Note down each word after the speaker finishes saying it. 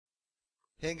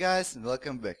Hey guys, and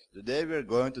welcome back. Today we are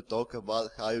going to talk about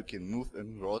how you can move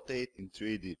and rotate in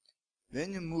 3D.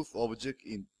 When you move object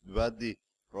in 2D,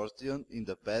 rotation in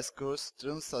the past course,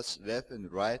 turns such left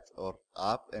and right or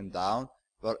up and down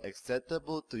were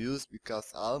acceptable to use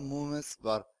because all movements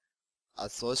were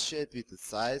associated with the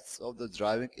size of the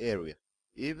driving area.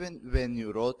 Even when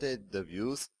you rotate the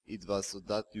views, it was so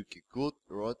that you could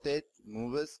rotate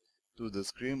moves to the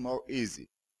screen more easy.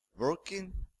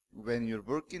 When you're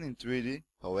working in 3D,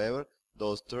 however,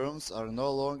 those terms are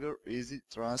no longer easy to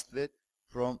translate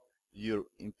from your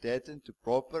intended to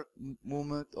proper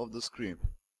movement of the screen.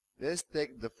 Let's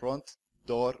take the front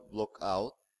door block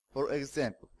out. For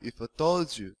example, if I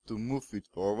told you to move it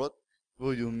forward,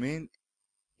 would you mean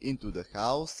into the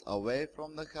house, away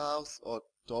from the house, or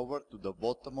toward to the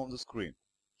bottom of the screen?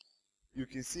 You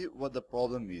can see what the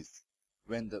problem is.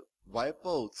 When the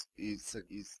wipeout is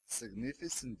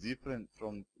significantly different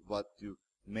from what you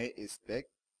may expect,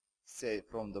 say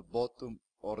from the bottom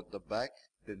or the back,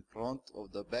 then front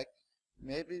of the back,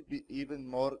 maybe be even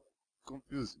more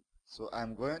confusing. So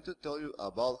I'm going to tell you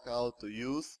about how to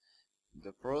use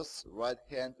the first right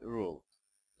hand rule.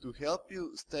 To help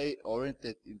you stay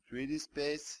oriented in 3D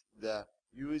space, the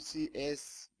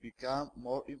UTS become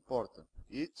more important.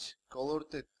 Each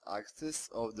colored axis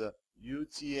of the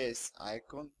UTS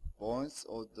icon points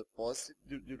of the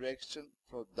positive direction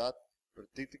from that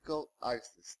particular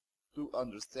axis. To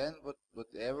understand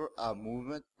whatever a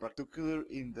movement, particularly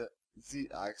in the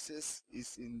Z-axis,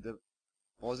 is in the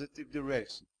positive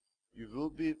direction, you will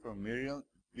be familiar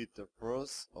with the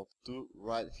first of two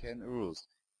right-hand rules.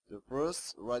 The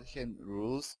first right-hand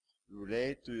rules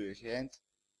relate to your hand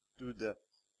to the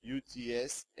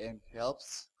UTS and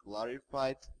helps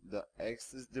clarify the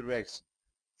axis direction.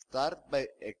 Start by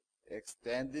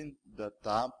extending the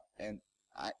thumb and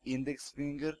index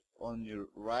finger on your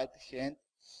right hand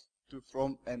to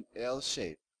form an L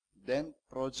shape. Then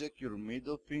project your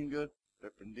middle finger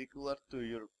perpendicular to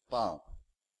your palm.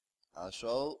 I'll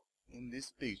show in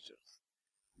these pictures.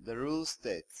 The rule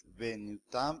states when your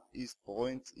thumb is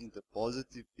pointing in the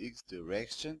positive X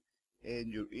direction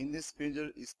and your index finger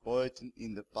is pointing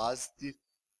in the positive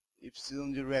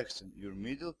Y direction, your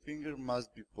middle finger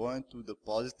must be pointing to the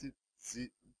positive Z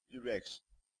direction.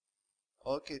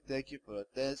 Okay, thank you for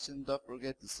attention. Don't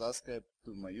forget to subscribe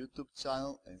to my YouTube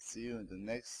channel and see you in the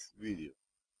next video.